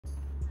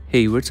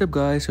Hey, what's up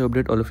guys? I hope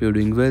that all of you are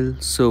doing well.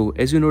 So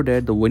as you know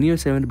that the 1 year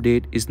 7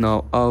 update is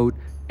now out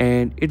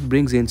and it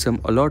brings in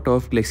a lot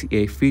of Galaxy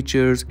AI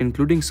features,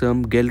 including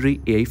some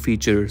gallery AI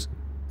features.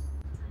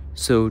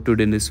 So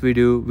today in this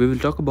video we will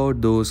talk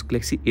about those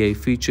Galaxy AI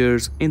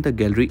features in the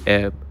gallery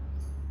app.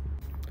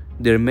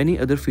 There are many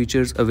other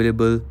features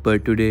available,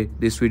 but today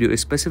this video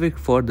is specific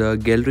for the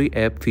gallery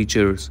app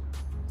features.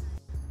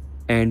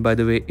 And by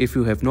the way, if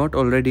you have not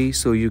already,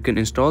 so you can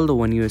install the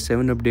 1 US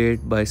 7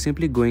 update by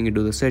simply going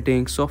into the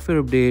settings,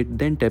 software update,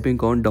 then tapping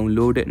on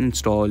download and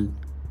install.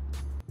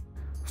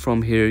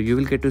 From here, you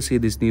will get to see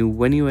this new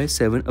 1 US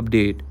 7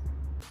 update.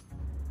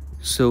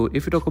 So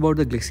if you talk about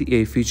the Galaxy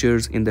AI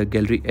features in the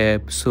gallery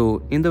app,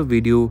 so in the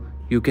video,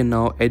 you can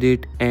now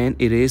edit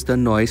and erase the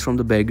noise from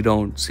the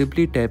background.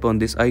 Simply tap on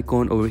this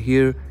icon over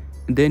here,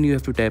 then you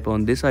have to tap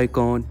on this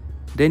icon,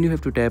 then you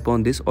have to tap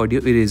on this audio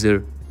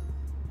eraser.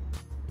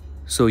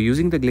 So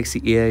using the Galaxy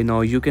AI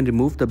now you can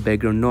remove the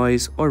background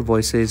noise or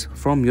voices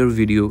from your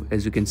video.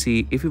 As you can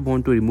see, if you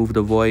want to remove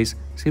the voice,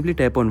 simply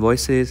tap on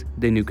voices,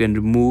 then you can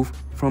remove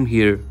from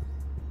here.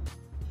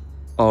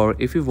 Or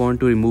if you want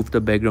to remove the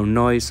background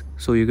noise,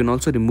 so you can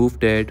also remove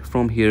that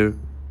from here.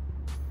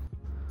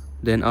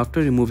 Then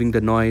after removing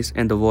the noise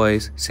and the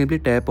voice, simply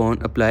tap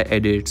on apply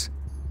edits.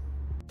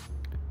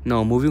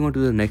 Now moving on to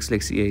the next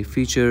Galaxy AI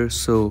feature.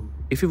 So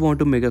if you want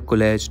to make a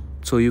collage,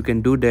 so you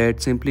can do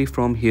that simply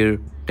from here,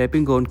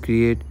 tapping on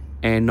create,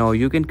 and now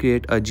you can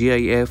create a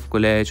GIF,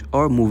 collage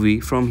or movie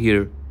from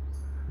here.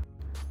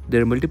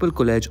 There are multiple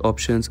collage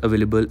options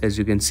available. As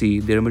you can see,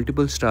 there are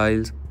multiple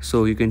styles,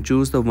 so you can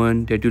choose the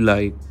one that you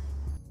like.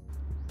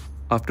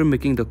 After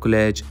making the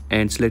collage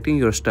and selecting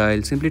your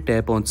style, simply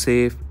tap on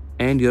save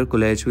and your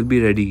collage will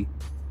be ready.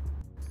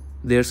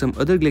 There are some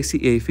other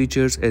Galaxy AI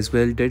features as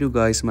well that you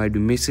guys might be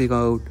missing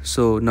out.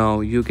 So now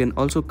you can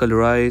also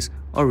colorize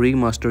or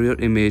remaster your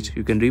image.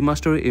 You can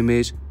remaster your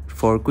image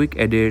for quick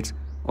edits.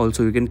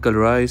 Also you can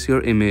colorize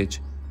your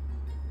image.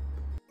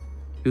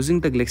 Using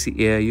the Galaxy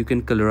AI you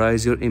can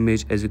colorize your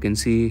image. As you can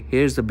see,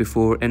 here's the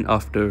before and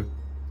after.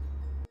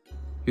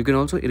 You can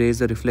also erase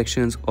the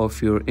reflections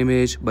of your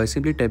image by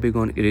simply tapping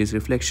on erase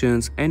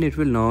reflections, and it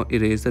will now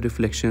erase the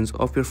reflections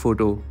of your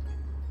photo.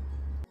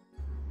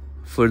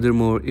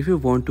 Furthermore, if you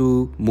want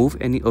to move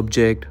any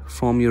object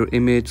from your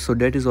image, so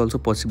that is also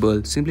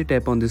possible. Simply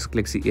tap on this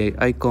Galaxy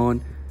AI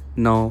icon.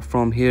 Now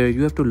from here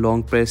you have to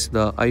long press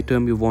the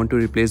item you want to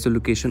replace the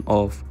location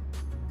of.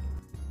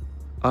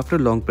 After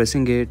long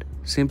pressing it,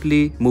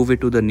 simply move it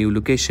to the new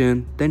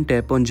location, then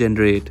tap on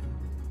generate.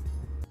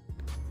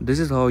 This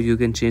is how you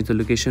can change the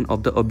location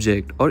of the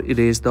object or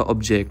erase the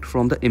object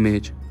from the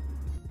image.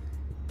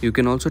 You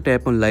can also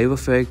tap on live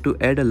effect to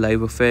add a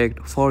live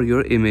effect for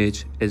your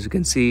image. As you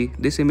can see,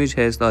 this image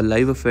has the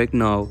live effect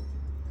now.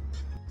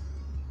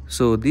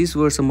 So these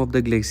were some of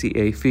the Galaxy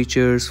AI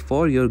features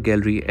for your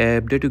gallery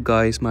app that you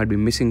guys might be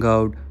missing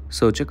out.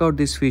 So check out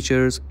these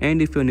features,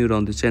 and if you're new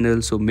on the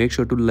channel, so make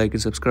sure to like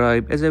and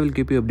subscribe, as I will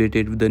keep you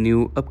updated with the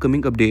new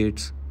upcoming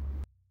updates.